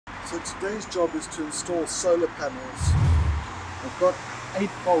So today's job is to install solar panels. I've got 8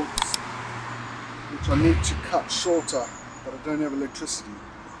 bolts which I need to cut shorter, but I don't have electricity.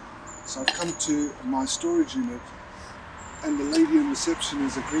 So I've come to my storage unit and the lady in reception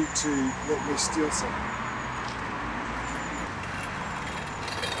has agreed to let me steal some.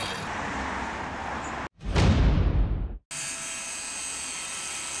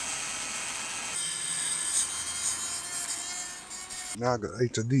 Now I've got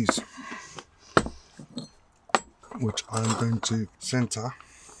 8 of these, which I'm going to center.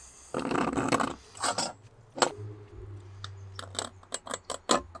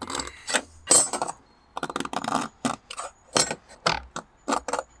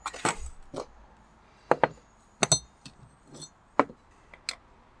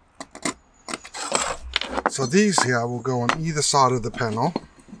 So these here will go on either side of the panel.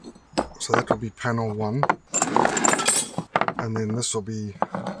 So that will be panel 1. And then this will be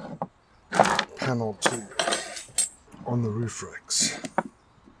panel 2 on the roof racks.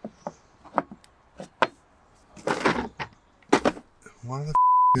 Why the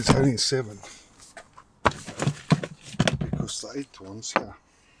f is only 7? Because the 8th one's here.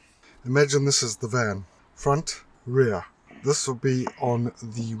 Imagine this is the van. Front, rear. This will be on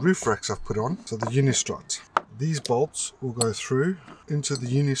the roof racks I've put on, so the unistrut. These bolts will go through into the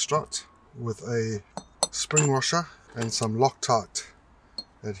unistrut with a spring washer and some Loctite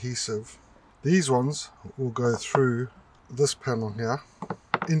adhesive. These ones will go through this panel here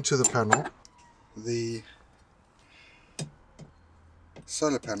into the panel. The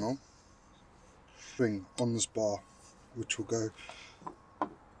solar panel spring on this bar, which will go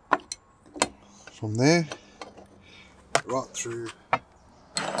from there right through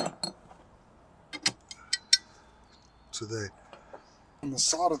to there. On the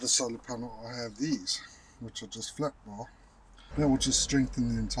side of the solar panel I have these, which are just flat bar. That will just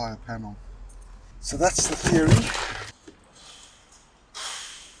strengthen the entire panel. So that's the theory.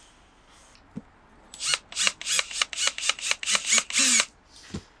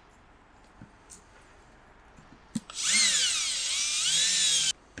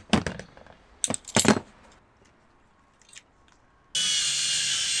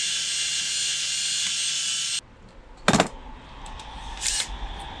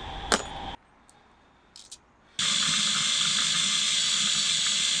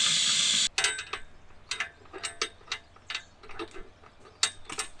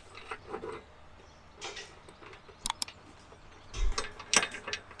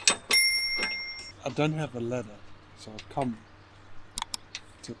 I don't have a ladder, so I've come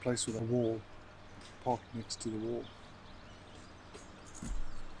to a place with a wall, parked next to the wall.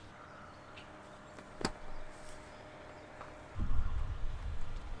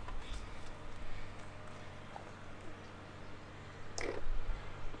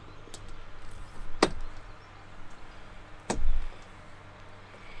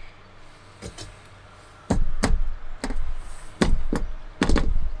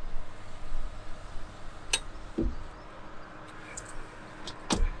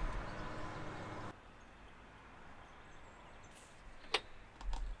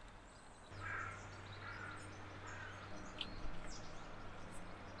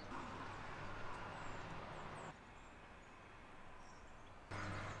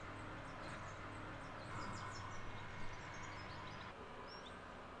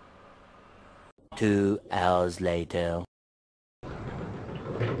 Two hours later.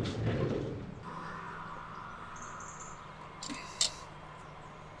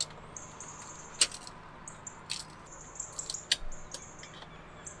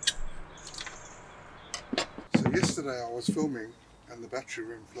 So yesterday I was filming and the battery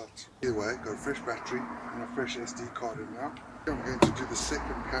ran flat. Either way, got a fresh battery and a fresh SD card in now. I'm going to do the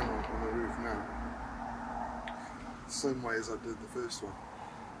second panel on the roof now. Same way as I did the first one.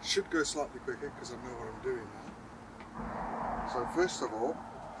 Should go slightly quicker because I know what I'm doing now. So first of all,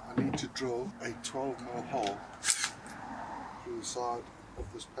 I need to drill a 12mm hole through the side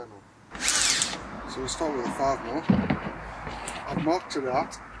of this panel. So we'll start with a 5mm. I've marked it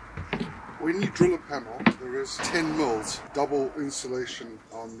out. When you drill a panel, there is 10 mils double insulation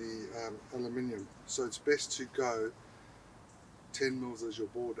on the aluminium. So it's best to go 10 mils as your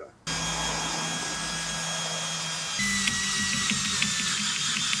border.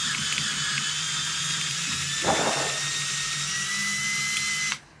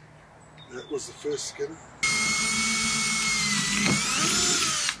 That was the first skin.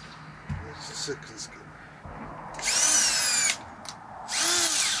 That's the second skin.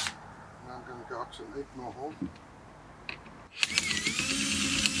 Now I'm going to go up to an 8mm hole.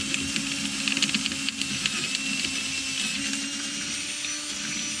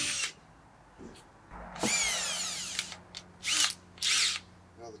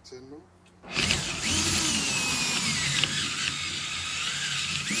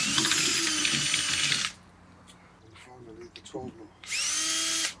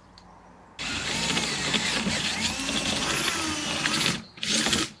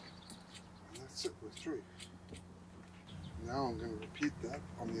 I'm going to repeat that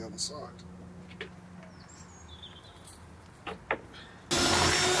on the other side.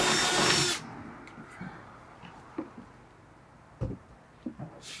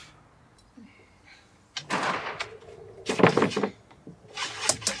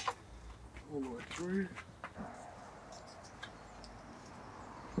 All the way through.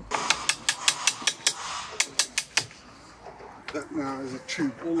 That now is a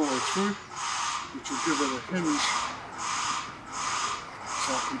tube all the way through, which will give it a hinge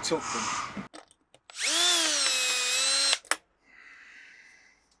so I can tilt them.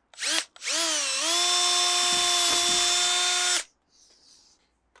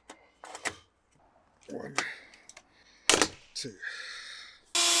 One, two.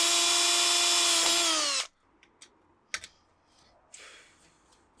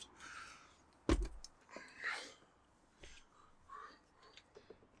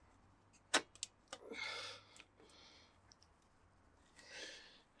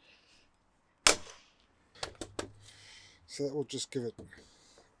 So that will just give it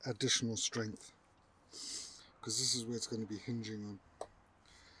additional strength, because this is where it's going to be hinging on.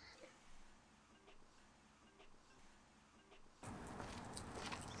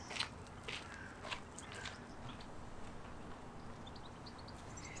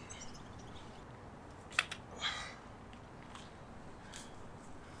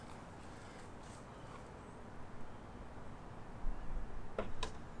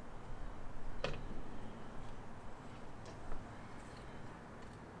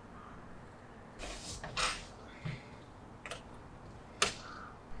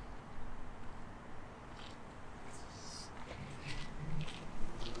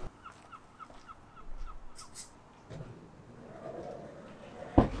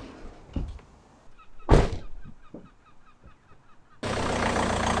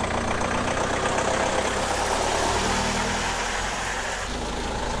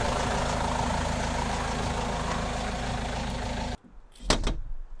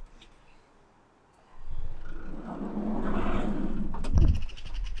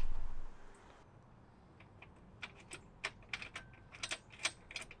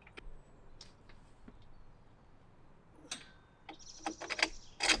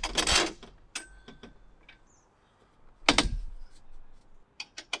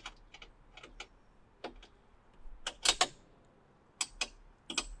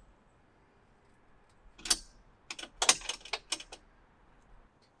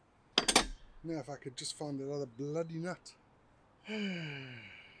 Now if I could just find that other bloody nut.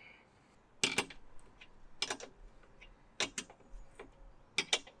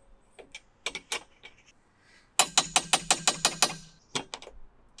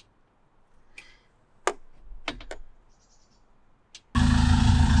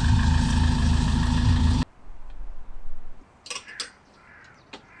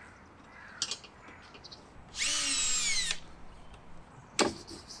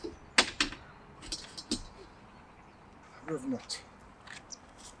 Rev nut.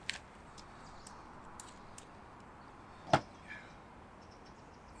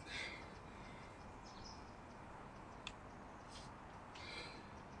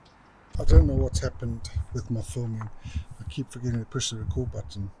 I don't know what's happened with my filming. I keep forgetting to push the record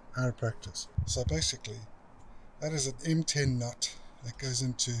button out of practice. So basically, that is an M10 nut that goes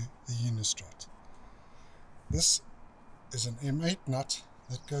into the unistrut. This is an M8 nut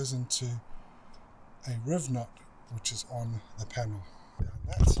that goes into a rev nut, which is on the panel. Down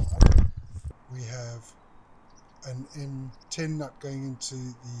that side, we have an M10 nut going into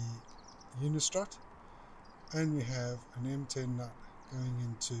the unistrut, and we have an M10 nut going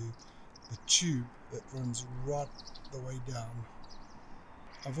into the tube that runs right the way down.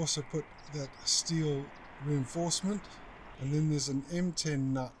 I've also put that steel reinforcement, and then there's an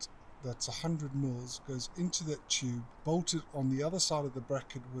M10 nut that's 100 mils, goes into that tube, bolted on the other side of the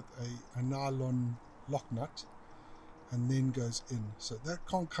bracket with a nylon lock nut, and then goes in. So that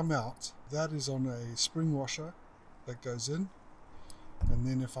can't come out. That is on a spring washer that goes in. And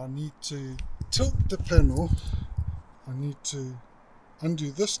then if I need to tilt the panel, I need to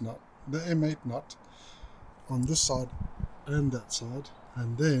undo this nut, the M8 nut, on this side and that side,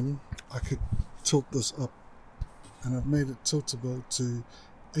 and then I could tilt this up. And I've made it tiltable to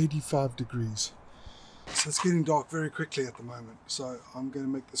 85 degrees. So it's getting dark very quickly at the moment, so I'm going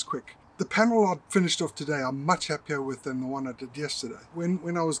to make this quick. The panel I finished off today I'm much happier with than the one I did yesterday.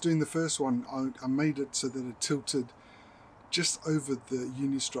 When I was doing the first one, I made it so that it tilted just over the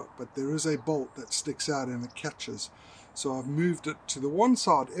unistrut, but there is a bolt that sticks out and it catches. So I've moved it to the one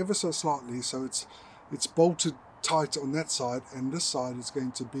side ever so slightly, so it's bolted tight on that side, and this side is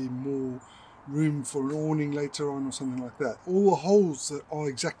going to be more room for an awning later on or something like that. All the holes are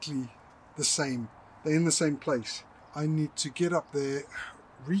exactly the same. They're in the same place. I need to get up there,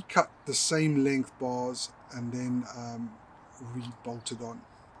 recut the same length bars, and then re-bolt it on.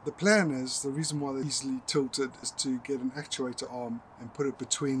 The plan is, the reason why they're easily tilted is to get an actuator arm and put it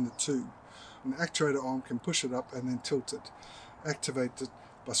between the two. An actuator arm can push it up and then tilt it. Activate it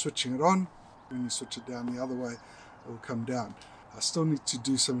by switching it on. When you switch it down the other way, it will come down. I still need to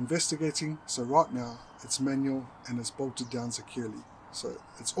do some investigating, so right now it's manual and it's bolted down securely. So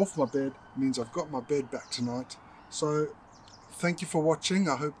it's off my bed, means I've got my bed back tonight. So thank you for watching.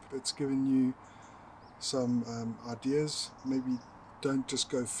 I hope it's given you some ideas. Maybe don't just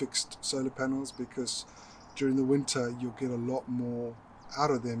go fixed solar panels, because during the winter you'll get a lot more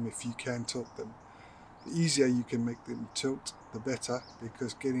out of them if you can tilt them. The easier you can make them tilt, the better,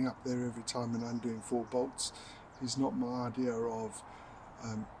 because getting up there every time and undoing 4 bolts is not my idea of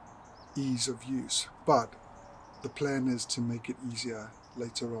ease of use. But the plan is to make it easier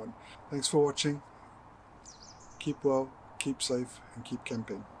later on. Thanks for watching. Keep well, keep safe, and keep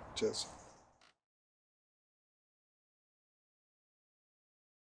camping. Cheers.